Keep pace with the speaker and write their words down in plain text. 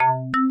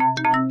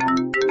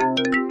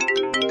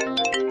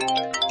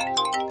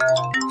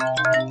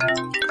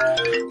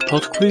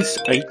PodQuiz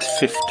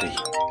 850.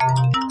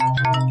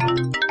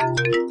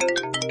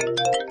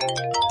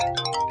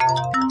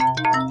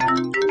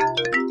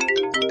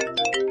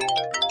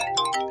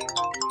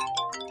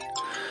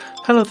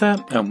 Hello there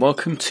and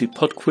welcome to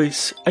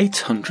PodQuiz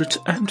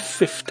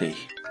 850.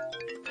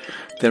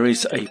 There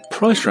is a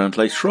prize round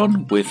later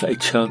on with a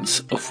chance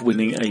of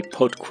winning a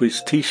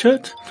PodQuiz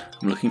t-shirt.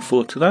 I'm looking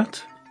forward to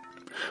that.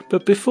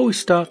 But before we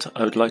start,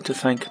 I would like to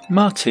thank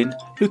Martin,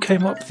 who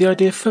came up with the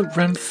idea for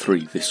round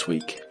 3 this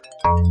week.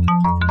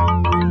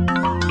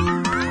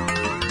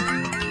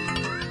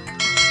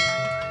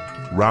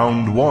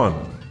 Round 1.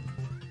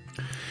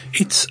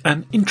 It's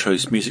an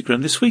intros music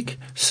round this week,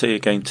 so you're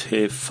going to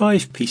hear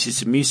 5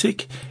 pieces of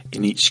music.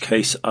 In each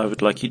case, I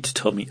would like you to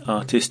tell me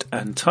artist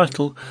and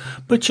title,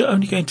 but you're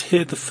only going to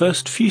hear the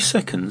first few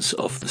seconds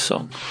of the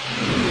song.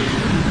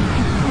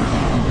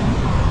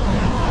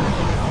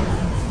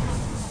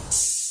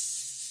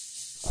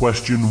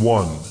 Question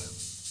 1.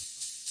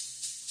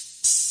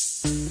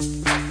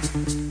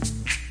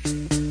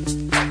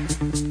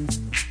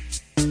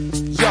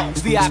 Yo,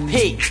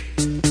 VIP.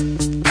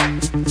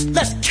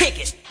 Let's kick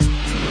it.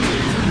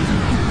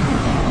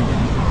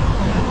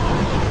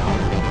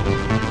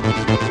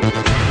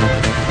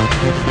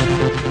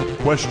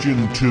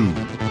 Question 2.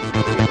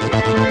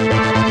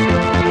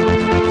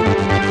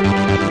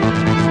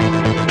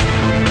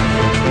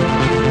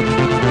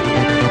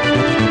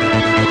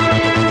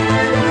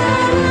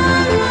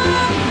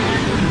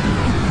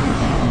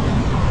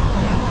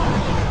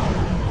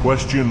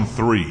 Question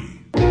 3.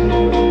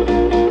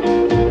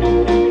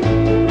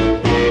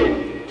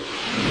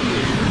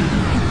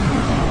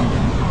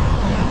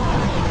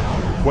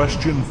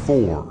 Question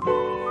 4.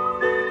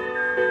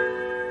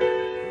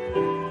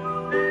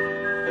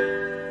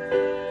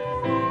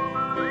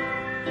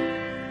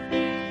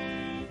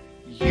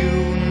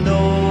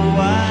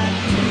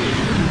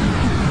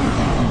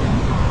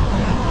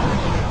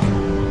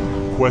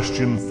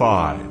 Question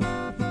 5.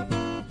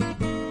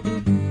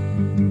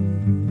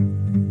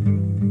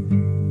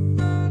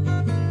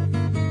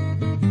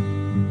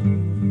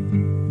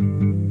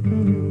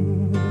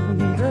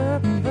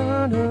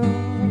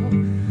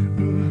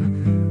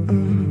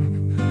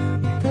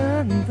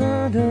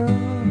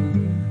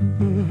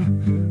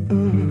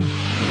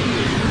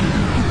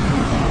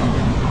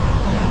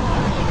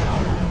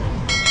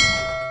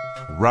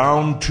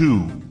 Round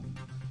 2.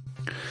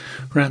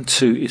 Round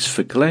 2 is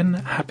for Glenn.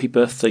 Happy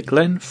birthday,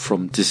 Glenn,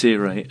 from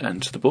Desiree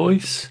and the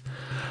boys.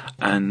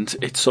 And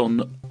it's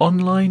on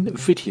online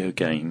video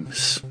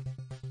games.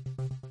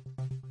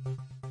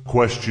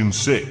 Question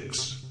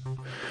 6.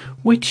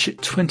 Which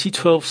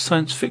 2012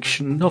 science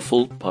fiction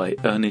novel by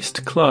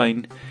Ernest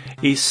Cline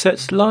is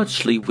set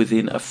largely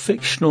within a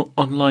fictional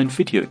online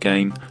video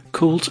game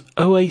called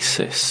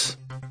Oasis?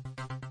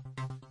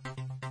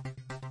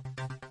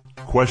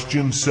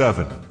 Question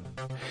 7.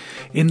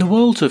 In the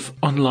world of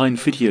online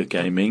video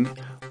gaming,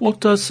 what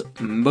does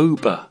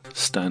MOBA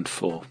stand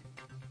for?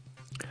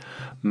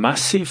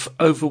 Massive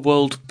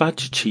Overworld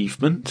Badge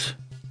Achievement,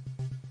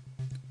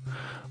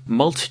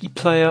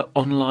 Multiplayer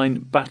Online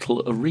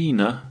Battle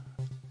Arena,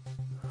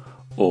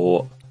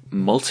 or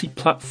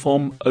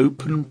Multi-Platform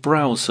Open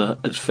Browser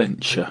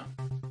Adventure?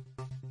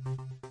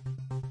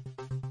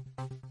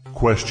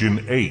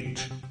 Question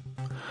 8.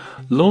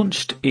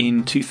 Launched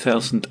in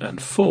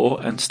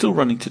 2004 and still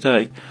running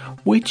today,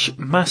 which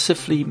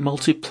massively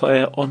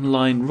multiplayer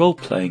online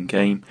role-playing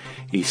game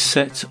is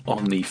set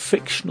on the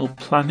fictional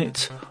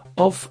planet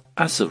of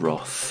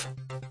Azeroth?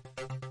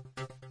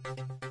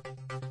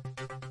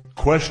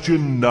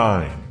 Question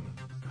 9.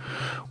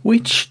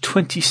 Which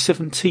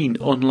 2017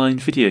 online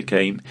video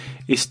game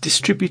is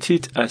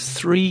distributed as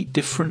 3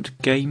 different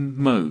game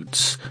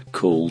modes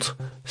called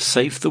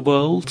Save the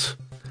World,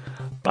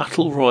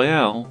 Battle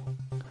Royale,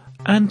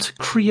 and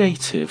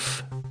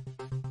Creative?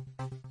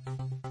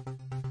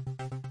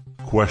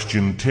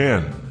 Question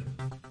 10.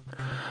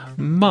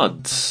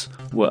 MUDs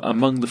were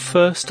among the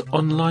first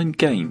online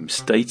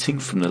games dating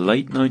from the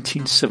late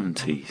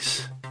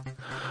 1970s.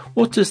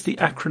 What does the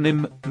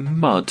acronym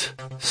MUD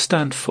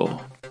stand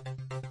for?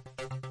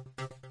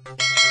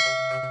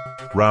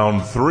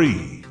 Round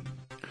 3.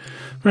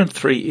 Round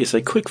 3 is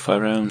a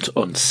quickfire round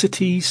on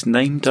cities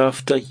named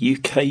after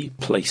UK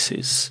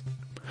places.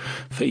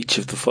 For each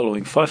of the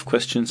following 5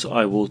 questions,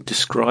 I will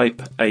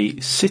describe a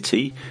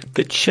city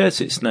that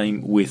shares its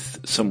name with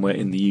somewhere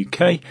in the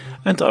UK,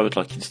 and I would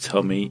like you to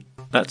tell me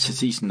that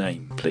city's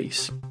name,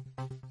 please.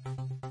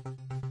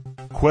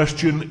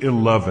 Question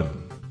 11.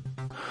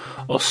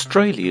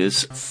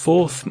 Australia's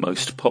 4th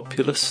most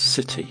populous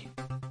city.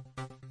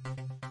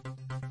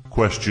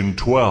 Question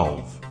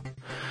 12.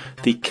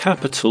 The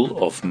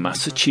capital of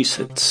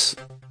Massachusetts.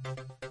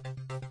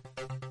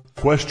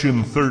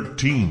 Question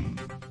 13.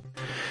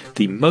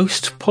 The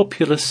most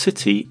populous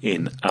city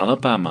in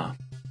Alabama.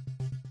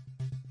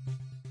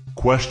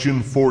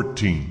 Question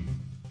 14.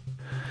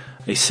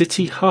 A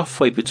city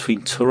halfway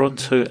between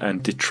Toronto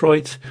and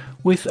Detroit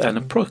with an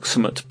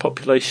approximate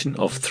population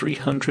of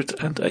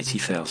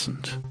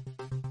 380,000.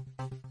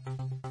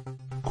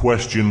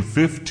 Question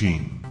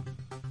 15.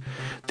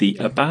 the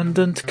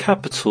abandoned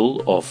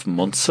capital of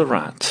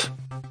Montserrat?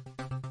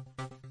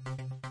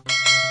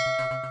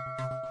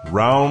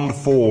 Round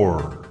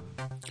 4.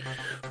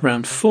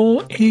 Round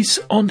 4 is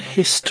on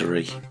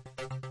history.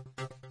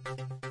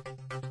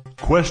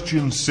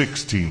 Question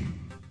 16.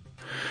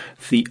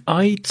 The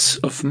Ides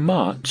of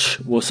March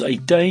was a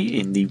day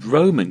in the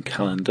Roman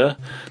calendar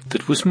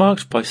that was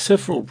marked by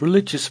several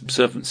religious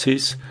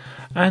observances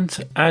and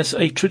as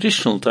a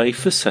traditional day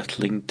for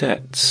settling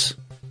debts.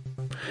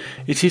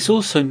 It is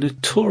also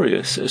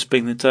notorious as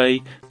being the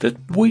day that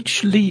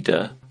which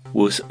leader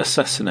was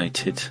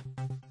assassinated?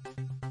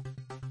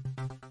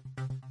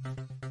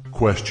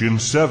 Question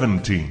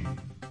 17.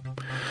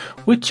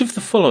 Which of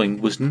the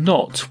following was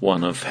not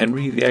one of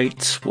Henry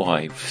VIII's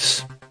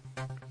wives?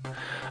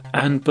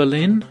 Anne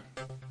Boleyn,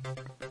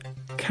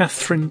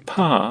 Catherine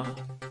Parr,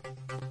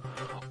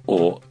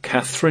 or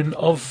Catherine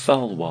of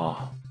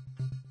Valois?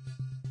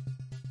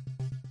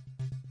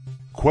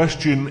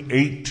 Question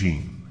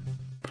 18.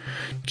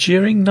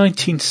 During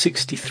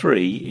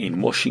 1963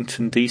 in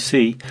Washington,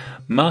 D.C.,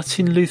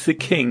 Martin Luther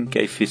King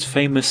gave his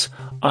famous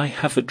I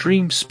Have a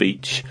Dream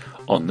speech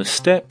on the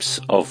steps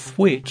of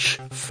which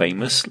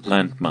famous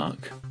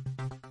landmark?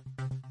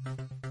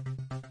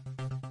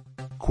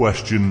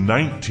 Question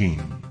 19.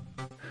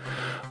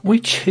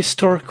 Which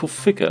historical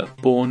figure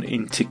born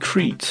in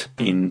Tikrit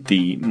in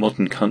the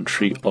modern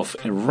country of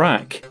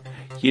Iraq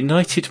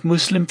united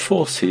Muslim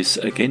forces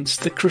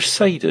against the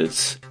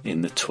Crusaders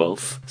in the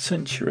 12th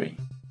century?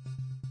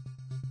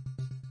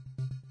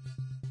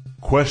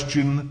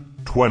 Question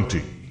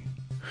 20.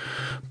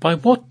 By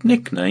what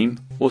nickname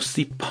was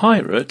the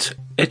pirate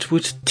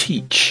Edward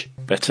Teach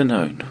better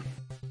known?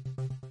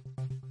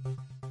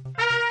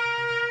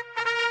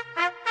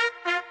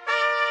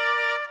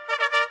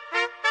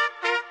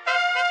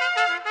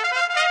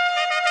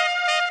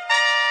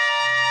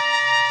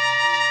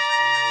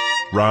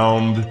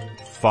 Round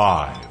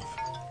 5.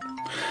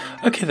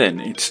 Okay then,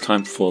 it's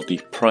time for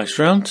the prize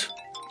round.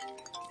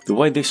 The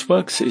way this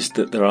works is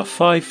that there are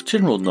 5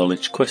 general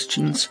knowledge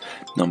questions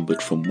numbered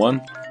from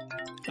 1,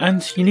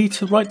 and you need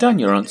to write down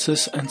your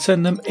answers and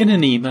send them in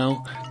an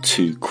email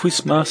to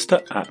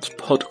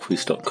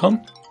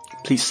quizmaster@podquiz.com.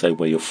 Please say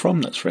where you're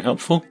from, that's very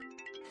helpful.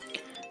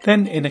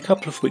 Then in a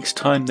couple of weeks'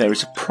 time there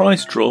is a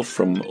prize draw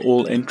from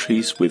all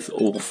entries with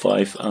all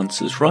 5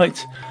 answers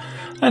right,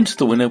 and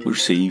the winner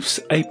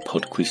receives a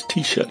PodQuiz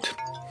t-shirt.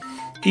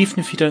 Even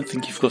if you don't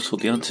think you've got all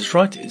the answers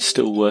right, it's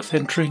still worth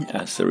entering,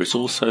 as there is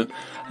also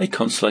a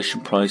consolation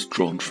prize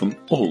drawn from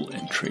all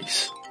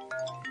entries.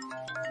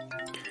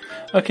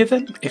 Okay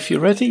then, if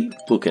you're ready,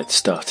 we'll get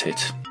started.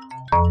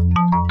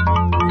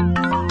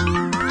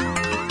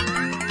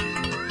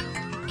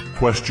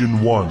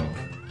 Question 1.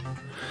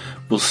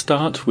 We'll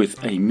start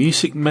with a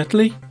music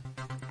medley.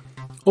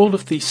 All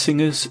of these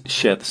singers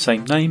share the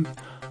same name.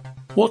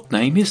 What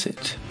name is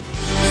it?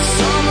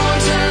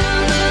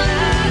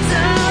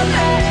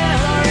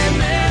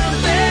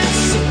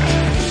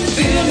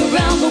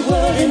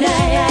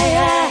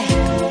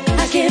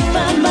 I can't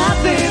find my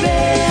baby.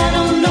 I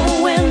don't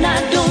know when,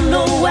 I don't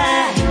know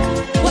why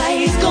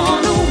he's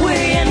gone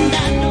away, and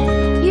I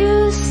know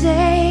you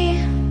say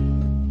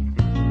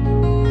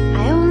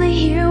I only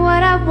hear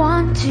what I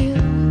want to.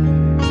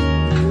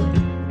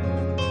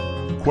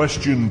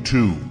 Question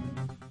 2.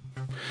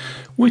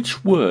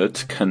 Which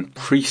word can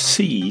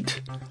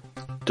precede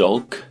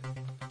dog,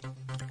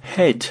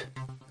 head,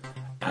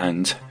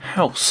 and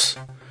house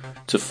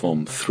to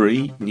form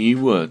 3 new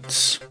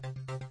words?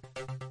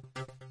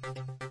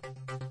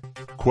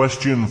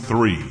 Question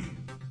 3.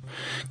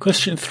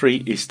 Question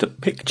 3 is the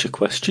picture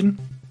question.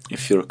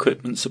 If your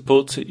equipment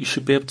supports it, you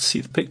should be able to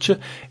see the picture.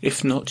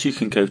 If not, you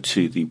can go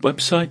to the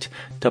website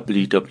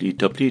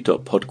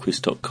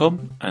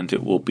www.podquiz.com and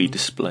it will be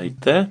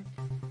displayed there.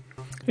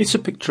 It's a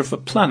picture of a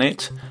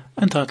planet,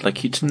 and I'd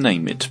like you to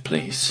name it,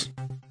 please.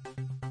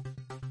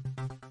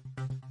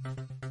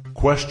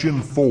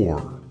 Question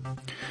 4.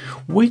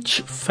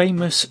 Which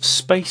famous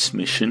space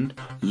mission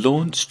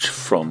launched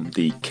from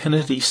the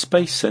Kennedy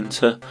Space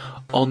Center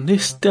on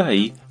this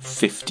day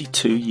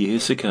 52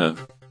 years ago?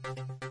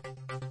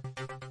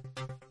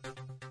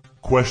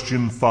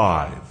 Question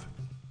 5.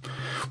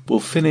 We'll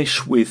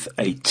finish with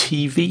a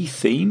TV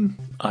theme.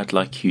 I'd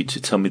like you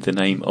to tell me the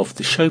name of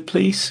the show,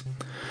 please.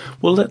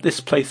 We'll let this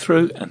play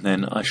through, and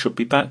then I shall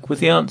be back with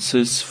the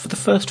answers for the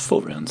first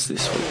 4 rounds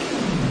this week.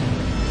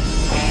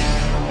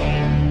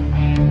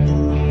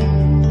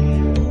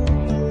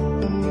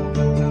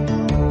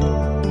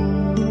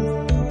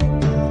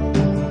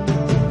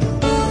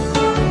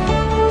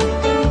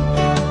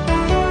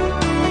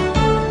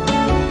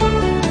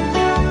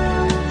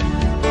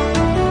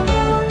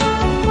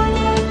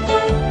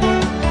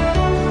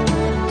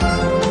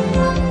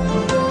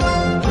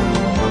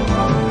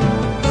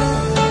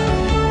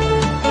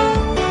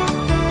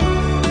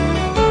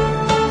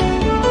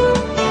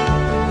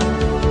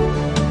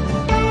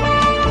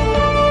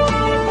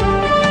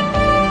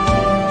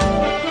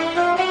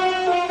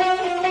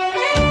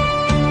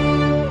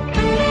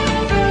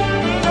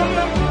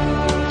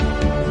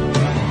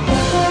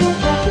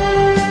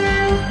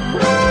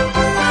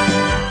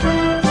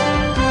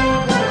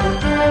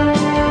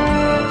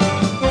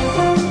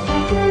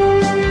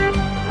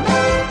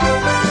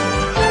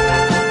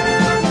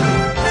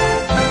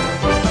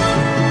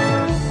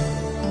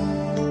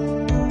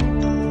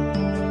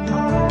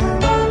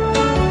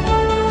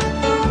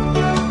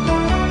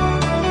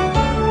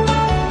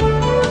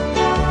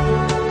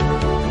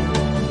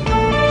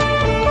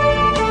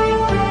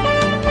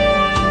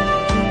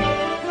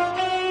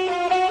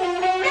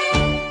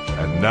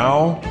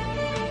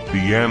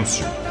 the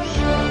answers.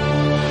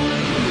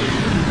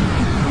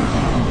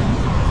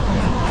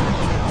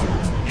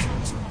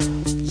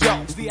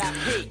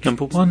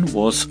 Number 1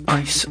 was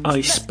Ice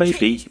Ice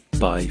Baby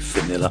by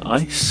Vanilla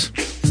Ice.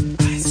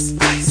 Ice,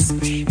 ice,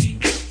 baby.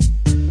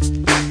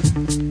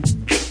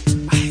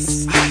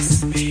 Ice,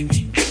 ice,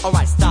 baby.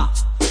 Alright, stop.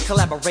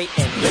 Collaborate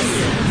and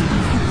listen.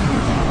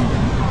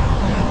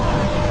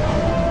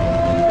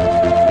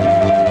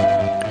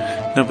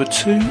 Number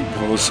 2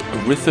 was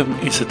Rhythm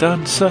is a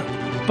Dancer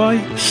by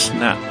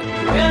Snap.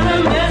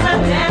 Rhythm is a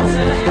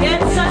dancer,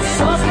 it's a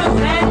source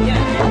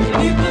companion.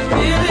 You can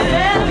feel it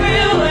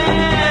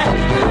everywhere.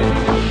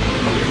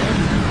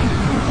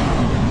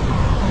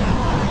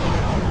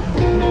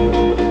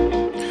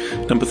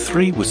 Number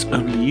 3 was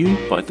Only You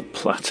by The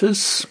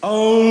Platters.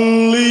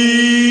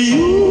 Only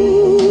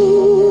you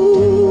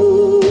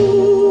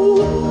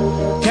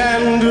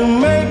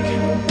can make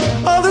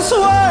all this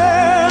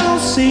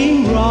world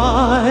seem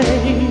right.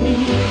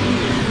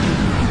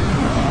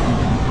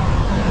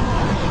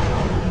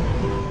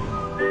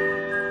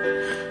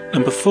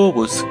 Number 4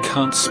 was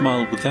Can't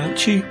Smile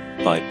Without You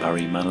by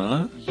Barry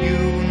Manilow. You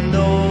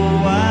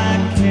know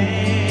I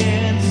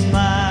can't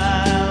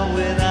smile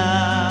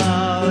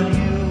without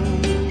you.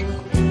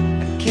 I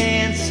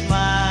can't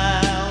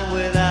smile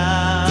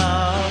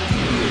without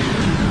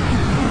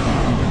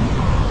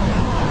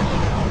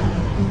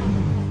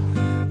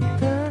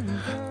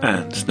you.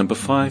 And number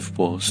 5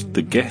 was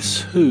The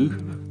Guess Who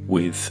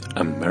with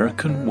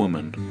American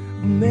Woman.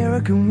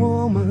 American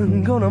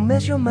woman gonna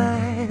mess your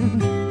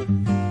mind.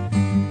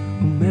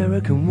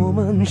 American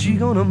woman, she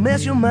gonna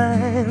mess your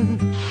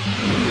mind.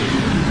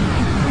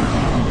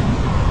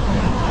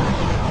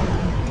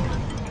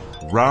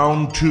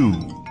 Round 2.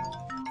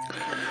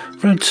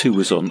 Round 2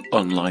 was on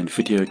online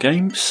video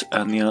games,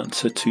 and the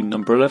answer to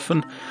number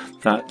 11,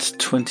 that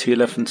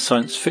 2011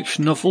 science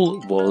fiction novel,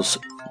 was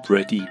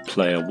Ready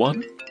Player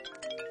One.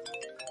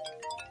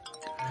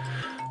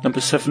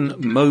 Number 7,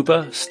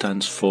 MOBA,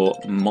 stands for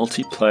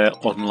Multiplayer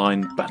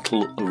Online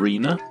Battle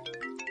Arena.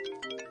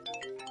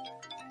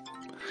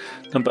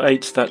 Number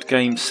 8, that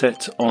game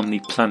set on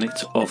the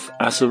planet of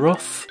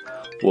Azeroth,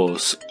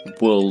 was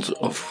World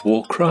of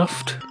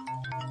Warcraft.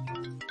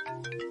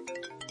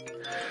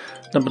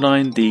 Number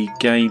 9, the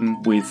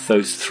game with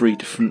those 3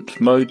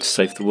 different modes,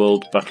 Save the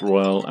World, Battle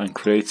Royale and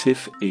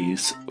Creative,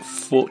 is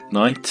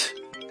Fortnite.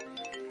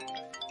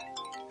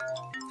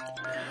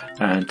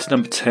 And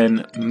number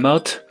 10,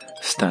 MUD,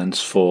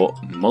 stands for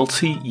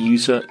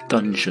Multi-User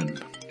Dungeon.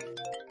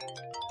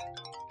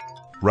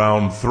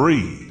 Round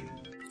 3.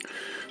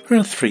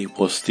 Round 3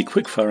 was the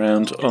quickfire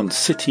round on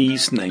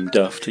cities named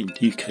after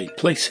UK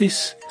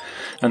places,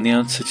 and the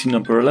answer to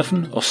number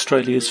 11,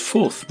 Australia's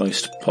 4th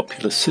most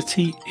populous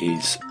city,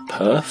 is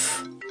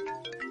Perth.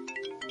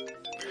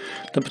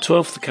 Number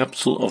 12, the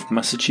capital of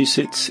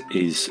Massachusetts,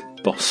 is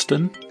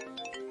Boston.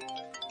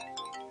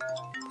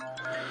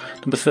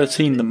 Number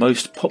 13, the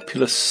most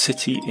populous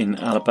city in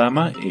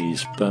Alabama,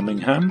 is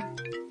Birmingham.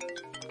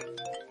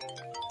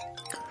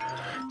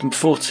 Number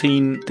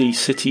 14, the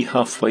city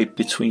halfway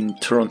between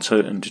Toronto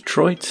and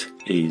Detroit,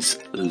 is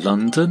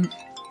London.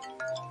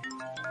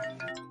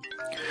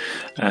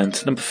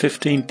 And number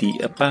 15, the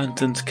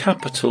abandoned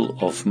capital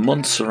of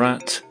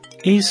Montserrat,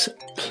 is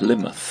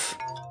Plymouth.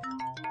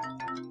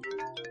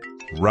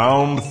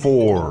 Round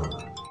 4.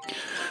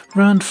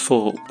 Round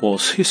 4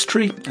 was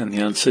history, and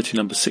the answer to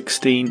number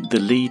 16, the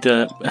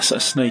leader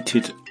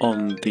assassinated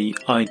on the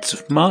Ides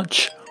of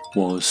March,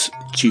 was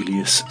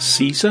Julius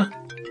Caesar.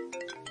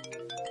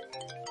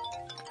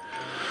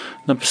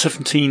 Number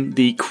 17,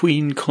 the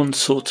Queen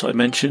consort I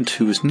mentioned,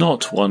 who was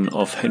not one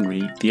of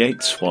Henry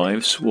VIII's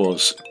wives,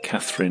 was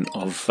Catherine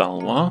of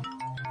Valois.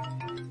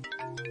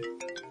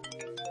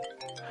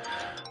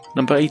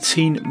 Number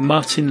 18,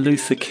 Martin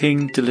Luther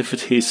King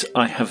delivered his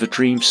I Have a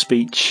Dream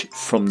speech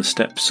from the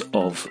steps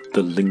of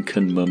the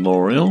Lincoln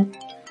Memorial.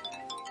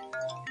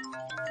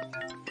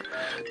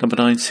 Number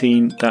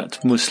 19,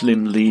 that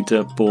Muslim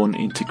leader born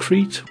into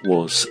Crete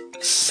was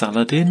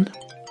Saladin.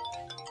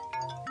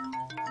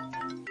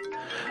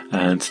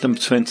 And number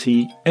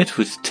 20,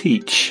 Edward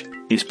Teach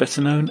is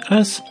better known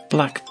as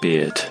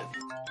Blackbeard.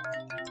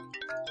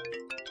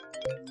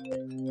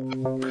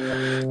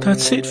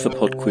 That's it for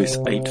PodQuiz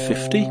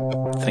 850.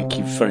 Thank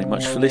you very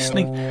much for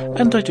listening,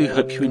 and I do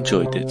hope you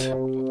enjoyed it.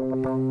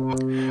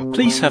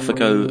 Please have a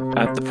go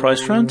at the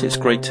prize round. It's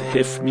great to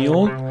hear from you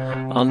all.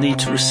 I'll need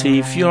to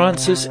receive your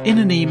answers in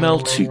an email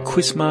to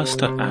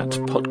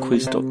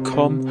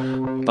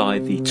quizmaster@podquiz.com by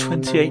the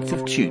 28th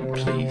of June,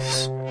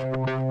 please.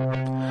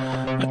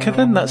 Okay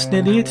then, that's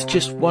nearly it.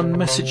 Just one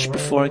message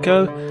before I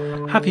go.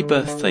 Happy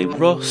birthday,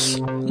 Ross.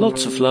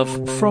 Lots of love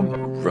from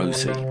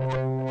Rosie.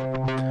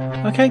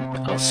 Okay,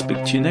 I'll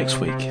speak to you next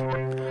week.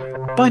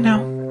 Bye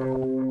now.